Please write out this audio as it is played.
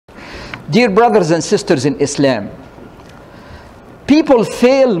Dear brothers and sisters in Islam, people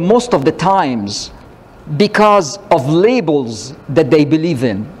fail most of the times because of labels that they believe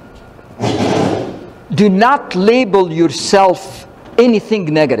in. Do not label yourself anything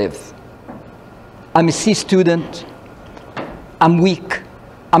negative. I'm a C student, I'm weak,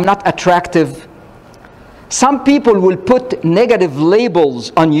 I'm not attractive. Some people will put negative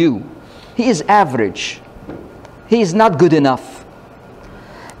labels on you. He is average. He is not good enough.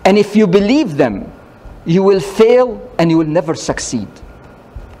 And if you believe them, you will fail and you will never succeed.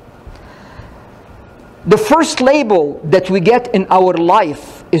 The first label that we get in our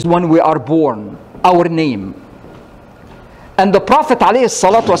life is when we are born, our name. And the Prophet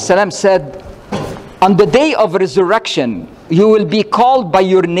ﷺ said, on the day of resurrection, you will be called by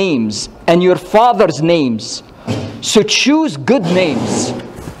your names and your father's names. So choose good names.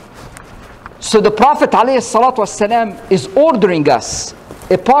 So the Prophet ﷺ is ordering us,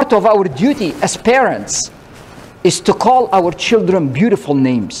 a part of our duty as parents is to call our children beautiful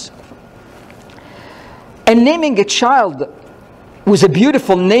names. And naming a child with a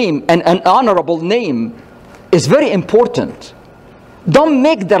beautiful name and an honorable name is very important. Don't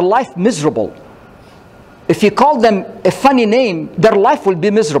make their life miserable. If you call them a funny name, their life will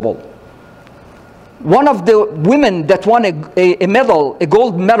be miserable. One of the women that won a medal, a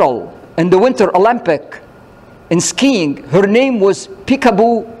gold medal in the Winter Olympic in skiing, her name was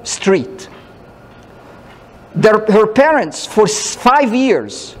Peekaboo Street. Her parents, for 5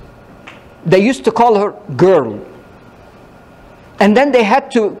 years, they used to call her girl. And then they had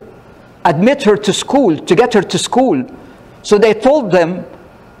to admit her to school, to get her to school. So they told them,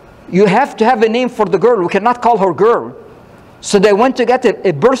 you have to have a name for the girl. We cannot call her girl. So they went to get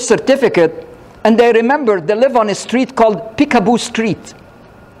a birth certificate, and they remembered they live on a street called Peekaboo Street.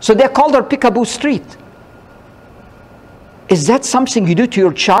 So they called her Peekaboo Street. Is that something you do to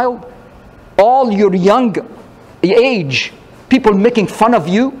your child? All your young age, people making fun of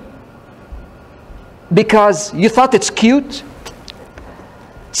you because you thought it's cute?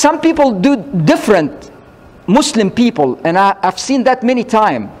 Some people do different, Muslim people, and I've seen that many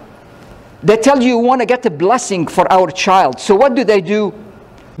times. They tell you want to get a blessing for our child. So what do?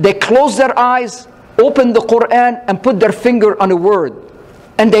 They close their eyes, open the Quran, and put their finger on a word.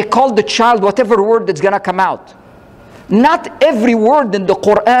 And they call the child whatever word that's going to come out. Not every word in the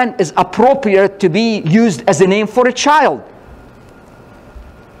Quran is appropriate to be used as a name for a child.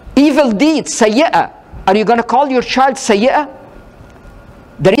 Evil deeds, sayyi'ah. Are you going to call your child sayyi'ah?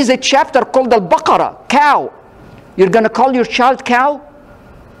 There is a chapter called Al-Baqarah, cow. You're going to call your child cow?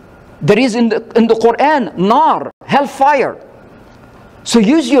 There is in the Quran, nar, hellfire. So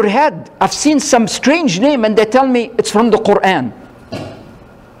use your head. I've seen some strange name and they tell me it's from the Quran.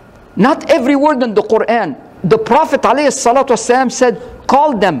 Not every word in the Quran. The Prophet ﷺ said,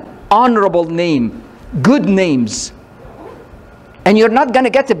 call them honorable name, good names. And you're not going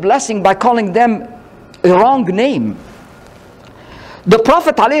to get a blessing by calling them a wrong name. The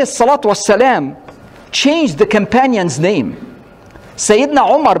Prophet ﷺ changed the companion's name.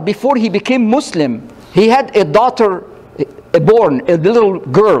 Sayyidina Umar, before he became Muslim, he had a daughter born, a little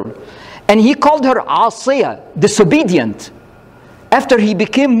girl. And he called her Asiyah, disobedient. After he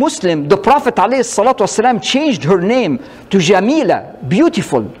became Muslim, the Prophet ﷺ changed her name to Jamila,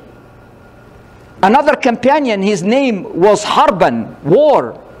 beautiful. Another companion, his name was Harban,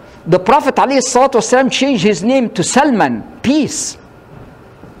 war. The Prophet ﷺ changed his name to Salman, peace.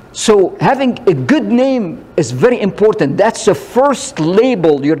 So having a good name is very important. That's the first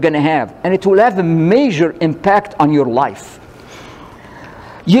label you're going to have, and it will have a major impact on your life.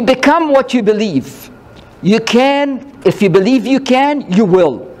 You become what you believe. You can, if you believe you can, you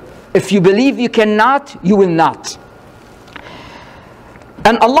will. If you believe you cannot, you will not.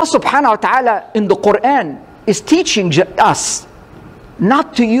 And Allah subhanahu wa ta'ala in the Quran is teaching us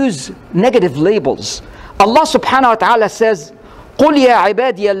not to use negative labels. Allah subhanahu wa ta'ala says, قل يا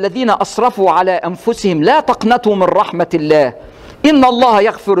عبادي الذين أسرفوا على أنفسهم لا تقنطوا من رحمة الله إن الله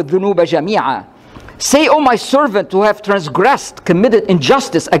يغفر الذنوب جميعا. Say, O my servant who have transgressed, committed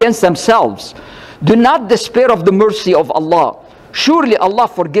injustice against themselves, do not despair of the mercy of Allah. Surely Allah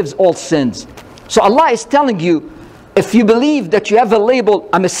forgives all sins. So Allah is telling you, if you believe that you have a label,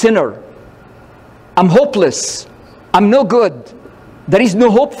 I'm a sinner, I'm hopeless, I'm no good, there is no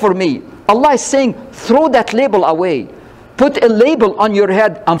hope for me, Allah is saying, throw that label away. Put a label on your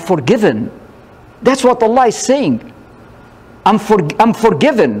head, I'm forgiven. That's what Allah is saying. I'm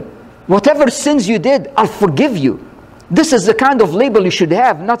forgiven. Whatever sins you did, I'll forgive you. This is the kind of label you should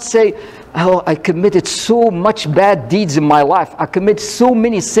have, not say, oh, I committed so much bad deeds in my life. I commit so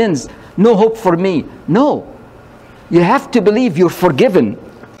many sins. No hope for me. No. You have to believe you're forgiven.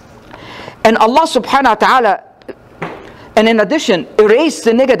 And Allah subhanahu wa ta'ala, and in addition, erase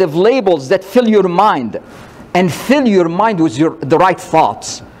the negative labels that fill your mind and fill your mind with the right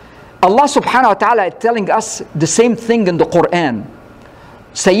thoughts. Allah subhanahu wa ta'ala is telling us the same thing in the Quran.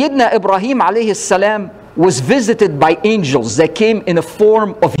 Sayyidina Ibrahim alayhi salam was visited by angels that came in a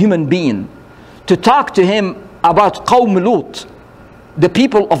form of human being to talk to him about Qawm Lut, the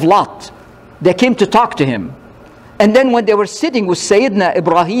people of Lot. They came to talk to him. And then when they were sitting with Sayyidina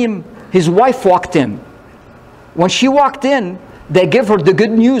Ibrahim, his wife walked in. When she walked in, they gave her the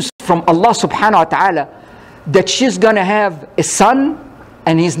good news from Allah subhanahu wa ta'ala that she's going to have a son,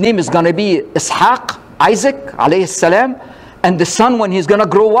 and his name is going to be Ishaq, Isaac alayhi salam. And the son, when he's going to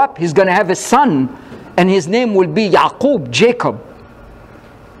grow up, he's going to have a son, and his name will be Yaqub, Jacob.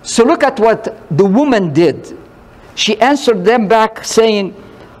 So look at what the woman did. She answered them back saying,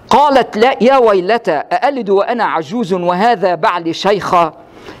 قالت لا يا ويلتى أألد وأنا عجوز وهذا بعلي شيخا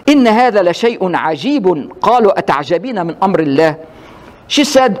إن هذا لشيء عجيب قالوا أتعجبين من أمر الله. She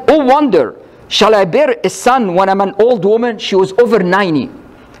said, oh wonder, shall I bear a son when I'm an old woman? She was over 90.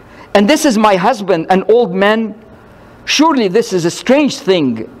 And this is my husband, an old man. Surely this is a strange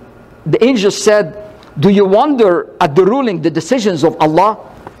thing. The angel said, do you wonder at the ruling, the decisions of Allah?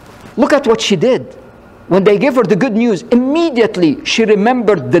 Look at what she did. When they gave her the good news, immediately she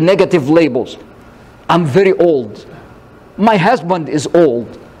remembered the negative labels. I'm very old. My husband is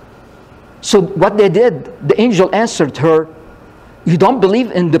old. So what they did, the angel answered her, you don't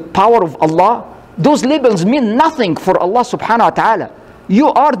believe in the power of Allah? Those labels mean nothing for Allah subhanahu wa ta'ala. You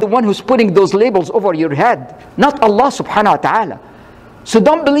are the one who's putting those labels over your head, not Allah subhanahu wa ta'ala. So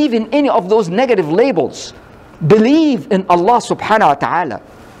don't believe in any of those negative labels. Believe in Allah subhanahu wa ta'ala.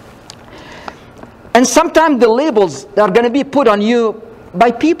 And sometimes the labels are going to be put on you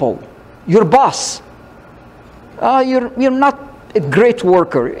by people. Your boss. You're not a great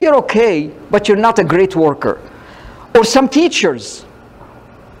worker. You're okay, but you're not a great worker. Or some teachers.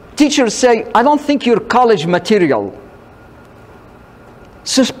 Teachers say, I don't think you're college material.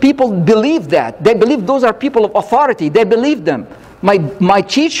 So people believe that. They believe those are people of authority. They believe them. My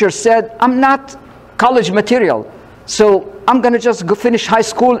teacher said, I'm not college material. So I'm going to just go finish high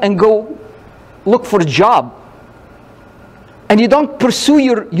school and go look for a job. And you don't pursue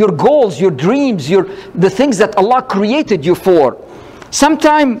your goals, your dreams, the things that Allah created you for.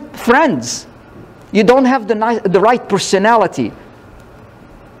 Sometimes friends, you don't have the right personality.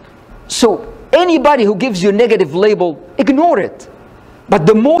 So anybody who gives you a negative label, ignore it. But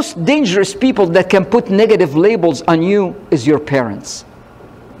the most dangerous people that can put negative labels on you is your parents.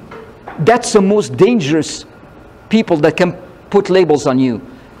 That's the most dangerous people that can put labels on you,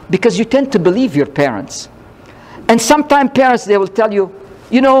 because you tend to believe your parents. And sometimes parents, they will tell you,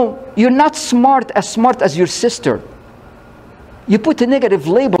 you know, you're not as smart as your sister. You put a negative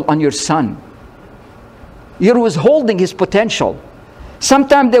label on your son. You're withholding his potential.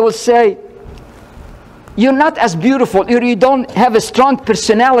 Sometimes they will say, you're not as beautiful, or you don't have a strong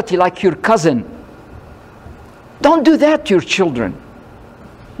personality like your cousin. Don't do that to your children.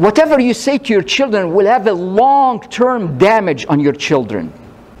 Whatever you say to your children will have a long-term damage on your children.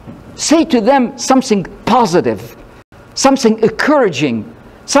 Say to them something positive, something encouraging,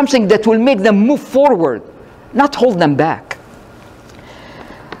 something that will make them move forward, not hold them back.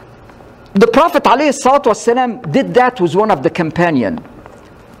 The Prophet ﷺ did that with one of the companions.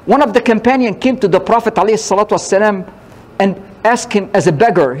 One of the companions came to the Prophet ﷺ and asked him as a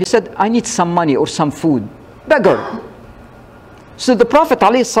beggar. He said, I need some money or some food. Beggar. So the Prophet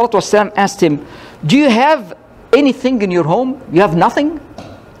ﷺ asked him, do you have anything in your home? You have nothing?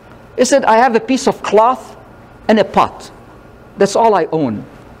 He said, I have a piece of cloth and a pot. That's all I own.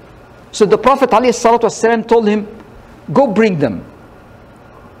 So the Prophet ﷺ told him, go bring them.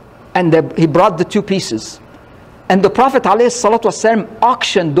 And he brought the two pieces. And the Prophet ﷺ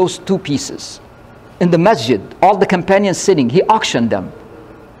auctioned those two pieces in the masjid. All the companions sitting, he auctioned them.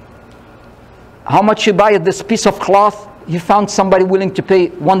 How much you buy this piece of cloth? He found somebody willing to pay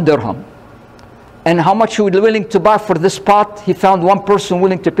 1 dirham. And how much you were willing to buy for this pot? He found one person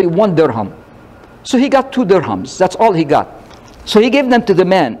willing to pay 1 dirham. So he got 2 dirhams. That's all he got. So he gave them to the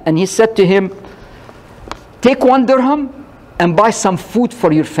man, and he said to him, take 1 dirham and buy some food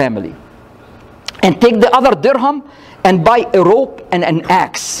for your family. And take the other dirham and buy a rope and an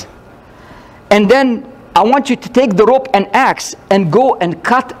axe. And then I want you to take the rope and axe and go and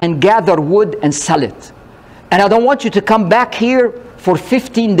cut and gather wood and sell it. And I don't want you to come back here for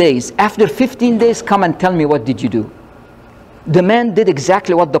 15 days. After 15 days, come and tell me what did you do. The man did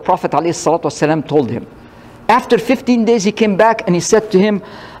exactly what the Prophet ﷺ told him. After 15 days, he came back and he said to him,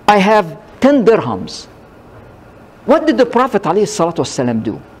 I have 10 dirhams. What did the Prophet ﷺ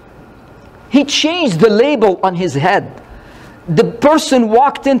do? He changed the label on his head. The person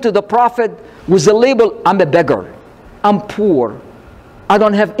walked into the Prophet with a label, I'm a beggar, I'm poor, I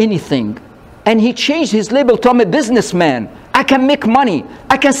don't have anything. And he changed his label to, I'm a businessman, I can make money,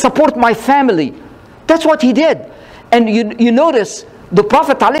 I can support my family. That's what he did. And you notice the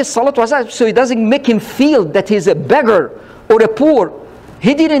Prophet ﷺ, so he doesn't make him feel that he's a beggar or a poor.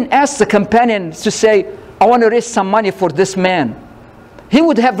 He didn't ask the companions to say, I want to raise some money for this man. He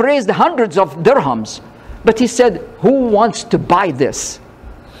would have raised hundreds of dirhams. But he said, who wants to buy this?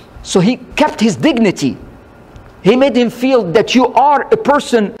 So he kept his dignity. He made him feel that you are a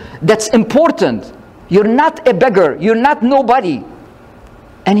person that's important. You're not a beggar. You're not nobody.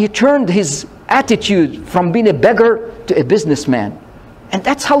 And he turned his attitude from being a beggar to a businessman. And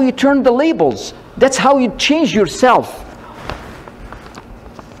that's how you turn the labels. That's how you change yourself.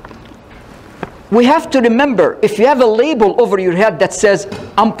 We have to remember, if you have a label over your head that says,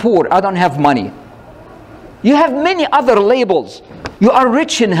 I'm poor, I don't have money. You have many other labels. You are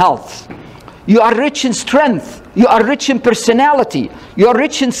rich in health. You are rich in strength. You are rich in personality. You are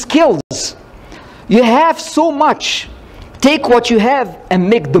rich in skills. You have so much. Take what you have and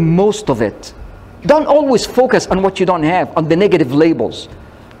make the most of it. Don't always focus on what you don't have, on the negative labels.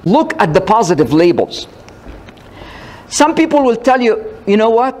 Look at the positive labels. Some people will tell you, you know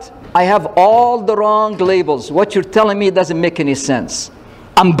what? I have all the wrong labels. What you're telling me doesn't make any sense.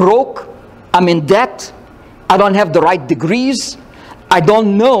 I'm broke. I'm in debt. I don't have the right degrees. I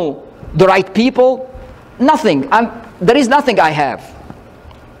don't know the right people. Nothing. There is nothing I have.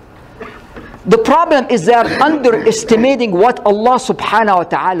 The problem is they're underestimating what Allah subhanahu wa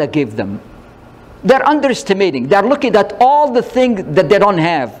ta'ala gave them. They're underestimating. They're looking at all the things that they don't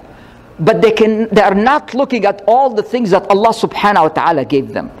have. But they are not looking at all the things that Allah subhanahu wa ta'ala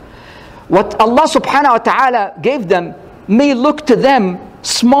gave them. What Allah subhanahu wa ta'ala gave them may look to them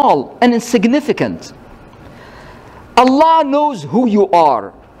small and insignificant. Allah knows who you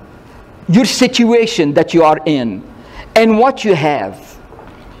are, your situation that you are in, and what you have.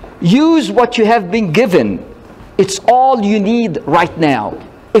 Use what you have been given. It's all you need right now.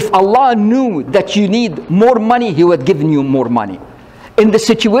 If Allah knew that you need more money, He would have given you more money. In the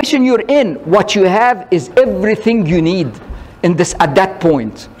situation you're in, what you have is everything you need at that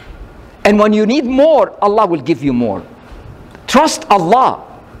point. And when you need more, Allah will give you more. Trust Allah.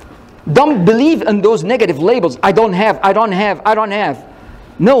 Don't believe in those negative labels. I don't have, I don't have, I don't have.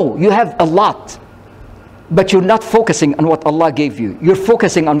 No, you have a lot. But you're not focusing on what Allah gave you. You're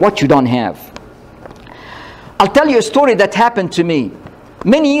focusing on what you don't have. I'll tell you a story that happened to me.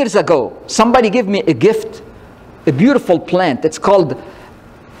 Many years ago, somebody gave me a gift, a beautiful plant. It's called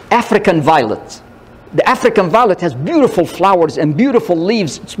African violet. The African violet has beautiful flowers and beautiful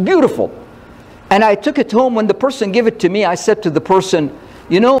leaves. It's beautiful. And I took it home. When the person gave it to me, I said to the person,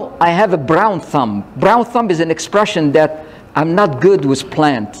 you know, I have a brown thumb. Brown thumb is an expression that I'm not good with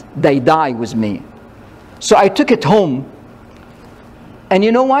plants. They die with me. So I took it home. And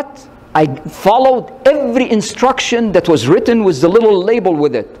you know what? I followed every instruction that was written with the little label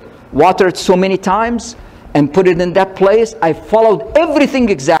with it. Water it so many times and put it in that place. I followed everything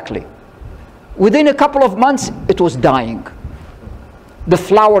exactly. Within a couple of months, it was dying. The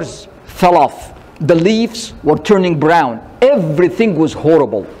flowers fell off. The leaves were turning brown. Everything was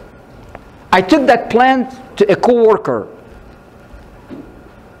horrible. I took that plant to a co-worker,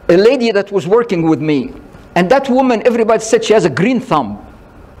 a lady that was working with me. And that woman, everybody said she has a green thumb.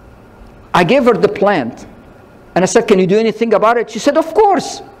 I gave her the plant. And I said, can you do anything about it? She said, of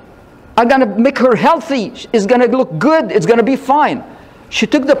course. I'm going to make her healthy. It's going to look good. It's going to be fine. She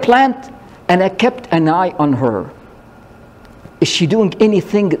took the plant, and I kept an eye on her. Is she doing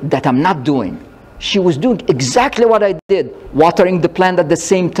anything that I'm not doing? She was doing exactly what I did. Watering the plant at the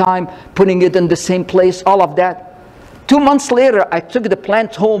same time, putting it in the same place, all of that. 2 months later, I took the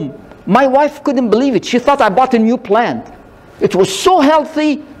plant home. My wife couldn't believe it. She thought I bought a new plant. It was so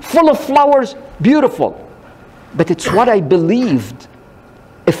healthy, full of flowers, beautiful. But it's what I believed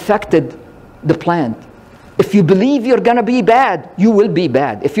affected the plant. If you believe you're going to be bad, you will be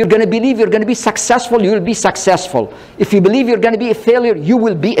bad. If you're going to believe you're going to be successful, you will be successful. If you believe you're going to be a failure, you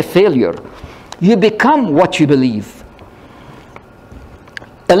will be a failure. You become what you believe.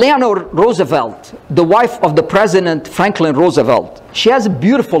 Eleanor Roosevelt, the wife of the President Franklin Roosevelt, she has a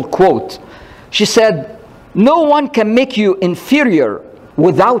beautiful quote. She said, no one can make you inferior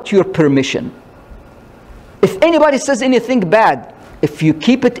without your permission. If anybody says anything bad, if you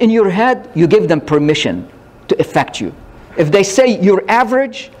keep it in your head, you give them permission to affect you. If they say you're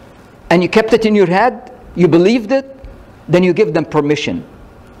average and you kept it in your head, you believed it, then you give them permission.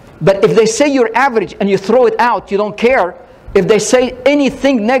 But if they say you're average and you throw it out, you don't care, If they say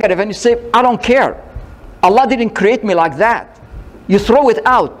anything negative and you say, I don't care, Allah didn't create me like that, you throw it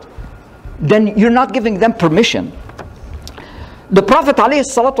out, then you're not giving them permission. The Prophet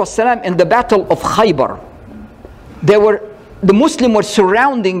ﷺ in the Battle of Khaybar, the Muslims were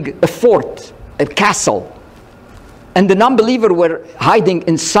surrounding a fort, a castle, and the non-believers were hiding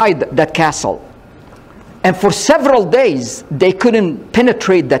inside that castle. And for several days, they couldn't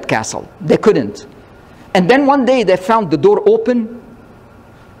penetrate that castle. They couldn't. And then one day they found the door open,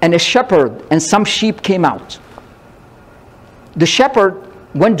 and a shepherd and some sheep came out. The shepherd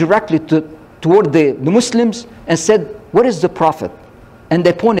went directly toward the Muslims and said, "Where is the Prophet?" And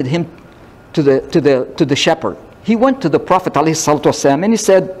they pointed him to the shepherd. He went to the Prophet ﷺ and he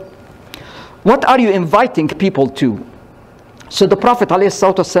said, "What are you inviting people to?" So the Prophet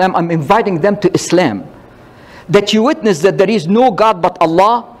ﷺ, "I'm inviting them to Islam, that you witness that there is no God but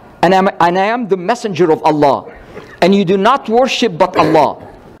Allah, and I am the messenger of Allah, and you do not worship but Allah."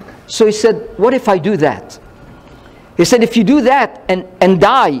 So he said, "What if I do that?" He said, "If you do that and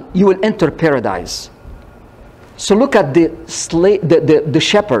die, you will enter paradise." So look at the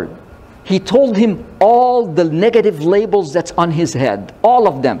shepherd. He told him all the negative labels that's on his head, all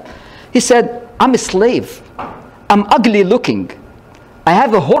of them. He said, "I'm a slave. I'm ugly looking. I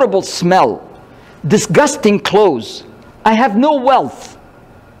have a horrible smell, disgusting clothes. I have no wealth.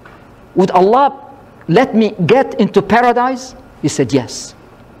 Would Allah let me get into paradise?" He said, "Yes."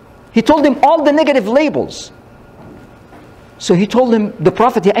 He told him all the negative labels. So he told him, the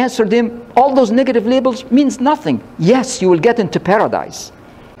Prophet, he answered him, all those negative labels means nothing. Yes, you will get into paradise.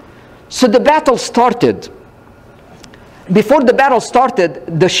 So the battle started. Before the battle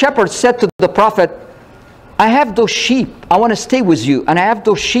started, the shepherd said to the Prophet, "I have those sheep. I want to stay with you. And I have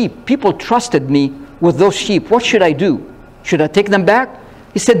those sheep. People trusted me with those sheep. What should I do? Should I take them back?"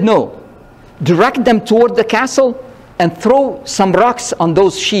 He said, "No. Direct them toward the castle and throw some rocks on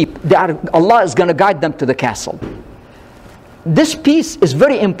those sheep. Allah is going to guide them to the castle." This piece is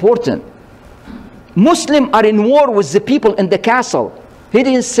very important. Muslims are in war with the people in the castle. He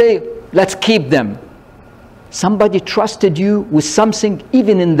didn't say, "Let's keep them." Somebody trusted you with something,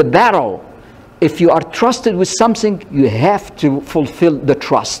 even in the battle. If you are trusted with something, you have to fulfill the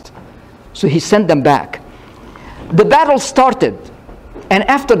trust. So he sent them back. The battle started. And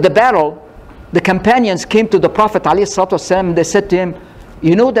after the battle, the companions came to the Prophet ﷺ and they said to him,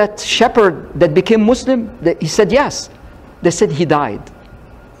 "You know that shepherd that became Muslim?" He said, "Yes." They said, "He died."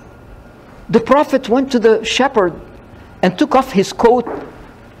 The Prophet went to the shepherd and took off his coat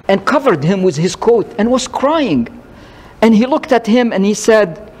and covered him with his coat and was crying. And he looked at him and he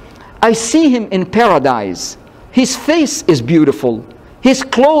said, "I see him in paradise. His face is beautiful. His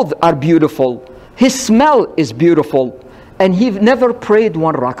clothes are beautiful. His smell is beautiful. And he never prayed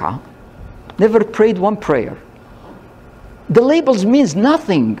one rak'ah. Never prayed one prayer." The labels means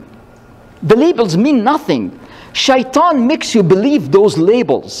nothing. The labels mean nothing. Shaitan makes you believe those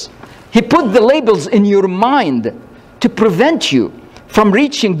labels. He put the labels in your mind to prevent you from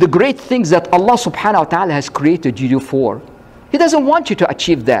reaching the great things that Allah subhanahu wa ta'ala has created you for. He doesn't want you to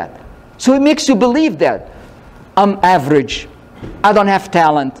achieve that. So he makes you believe that. I'm average. I don't have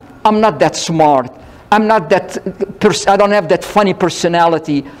talent. I'm not that smart. I don't have that funny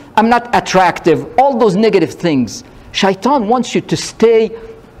personality. I'm not attractive. All those negative things. Shaitan wants you to stay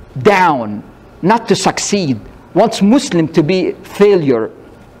down, not to succeed. Wants Muslim to be failure.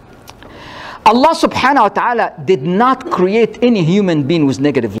 Allah subhanahu wa ta'ala did not create any human being with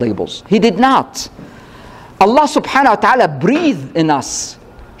negative labels. He did not. Allah subhanahu wa ta'ala breathed in us.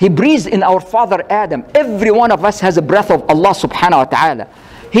 He breathed in our father Adam. Every one of us has a breath of Allah subhanahu wa ta'ala.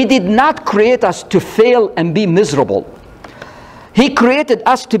 He did not create us to fail and be miserable. He created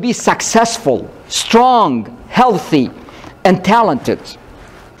us to be successful, strong, healthy, and talented.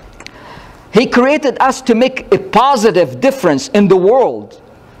 He created us to make a positive difference in the world.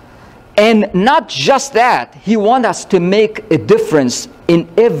 And not just that, He wants us to make a difference in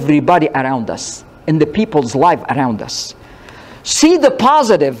everybody around us, in the people's life around us. See the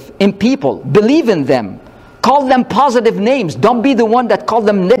positive in people, believe in them, call them positive names. Don't be the one that call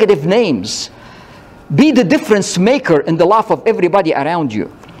them negative names. Be the difference maker in the life of everybody around you.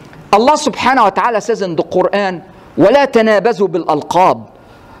 Allah subhanahu wa ta'ala says in the Quran, وَلَا تَنَابَزُوا بِالْأَلْقَابِ,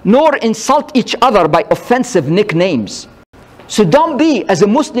 nor insult each other by offensive nicknames. So don't be, as a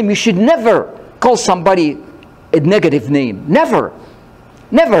Muslim, you should never call somebody a negative name. Never.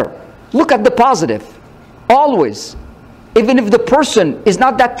 Never. Look at the positive. Always. Even if the person is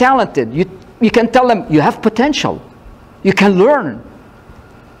not that talented, you can tell them, you have potential. You can learn.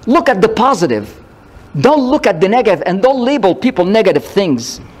 Look at the positive. Don't look at the negative, and don't label people negative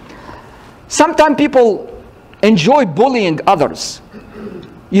things. Sometimes people enjoy bullying others.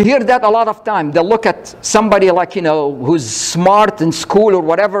 You hear that a lot of time. They look at somebody like, who's smart in school or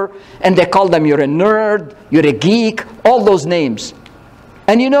whatever, and they call them, you're a nerd, you're a geek, all those names.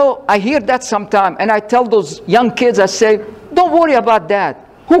 And I hear that sometime, and I tell those young kids, I say, don't worry about that.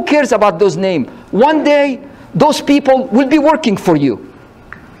 Who cares about those names? One day, those people will be working for you,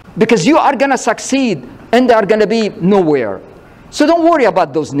 because you are going to succeed, and they are going to be nowhere. So don't worry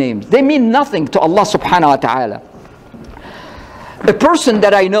about those names. They mean nothing to Allah subhanahu wa ta'ala. A person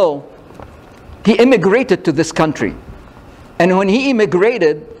that I know, he immigrated to this country. And when he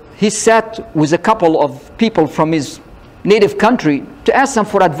immigrated, he sat with a couple of people from his native country to ask them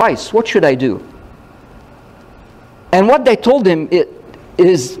for advice. What should I do? And what they told him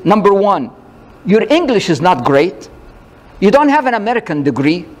is, number one, your English is not great. You don't have an American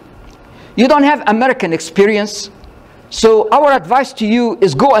degree. You don't have American experience. So our advice to you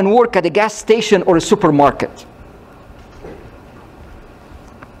is go and work at a gas station or a supermarket.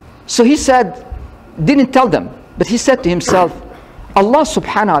 So he said, didn't tell them, but he said to himself, Allah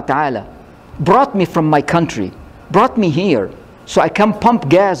subhanahu wa ta'ala brought me from my country, brought me here, so I can pump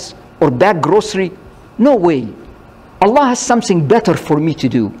gas or bag grocery? No way. Allah has something better for me to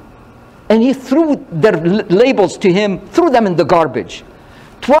do. And he threw their labels to him, threw them in the garbage.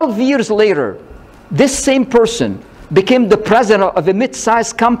 12 years later, this same person became the president of a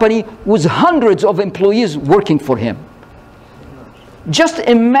mid-sized company with hundreds of employees working for him. Just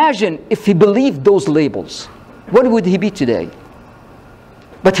imagine if he believed those labels. What would he be today?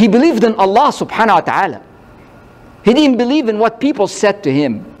 But he believed in Allah subhanahu wa ta'ala. He didn't believe in what people said to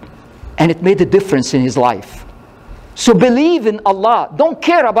him. And it made a difference in his life. So believe in Allah. Don't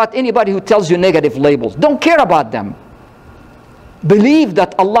care about anybody who tells you negative labels. Don't care about them. Believe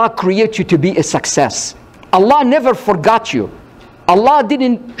that Allah created you to be a success. Allah never forgot you. Allah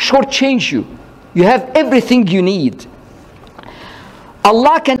didn't shortchange you. You have everything you need.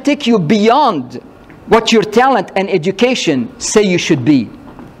 Allah can take you beyond what your talent and education say you should be.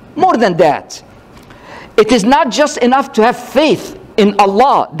 More than that. It is not just enough to have faith in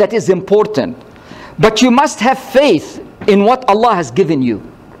Allah that is important, but you must have faith in what Allah has given you.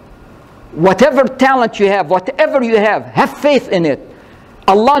 Whatever talent you have, whatever you have faith in it.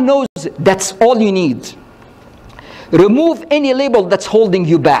 Allah knows that's all you need. Remove any label that's holding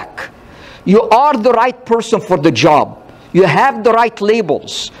you back. You are the right person for the job. You have the right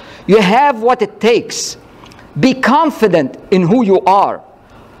labels. You have what it takes. Be confident in who you are.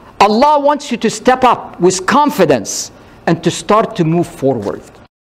 Allah wants you to step up with confidence and to start to move forward.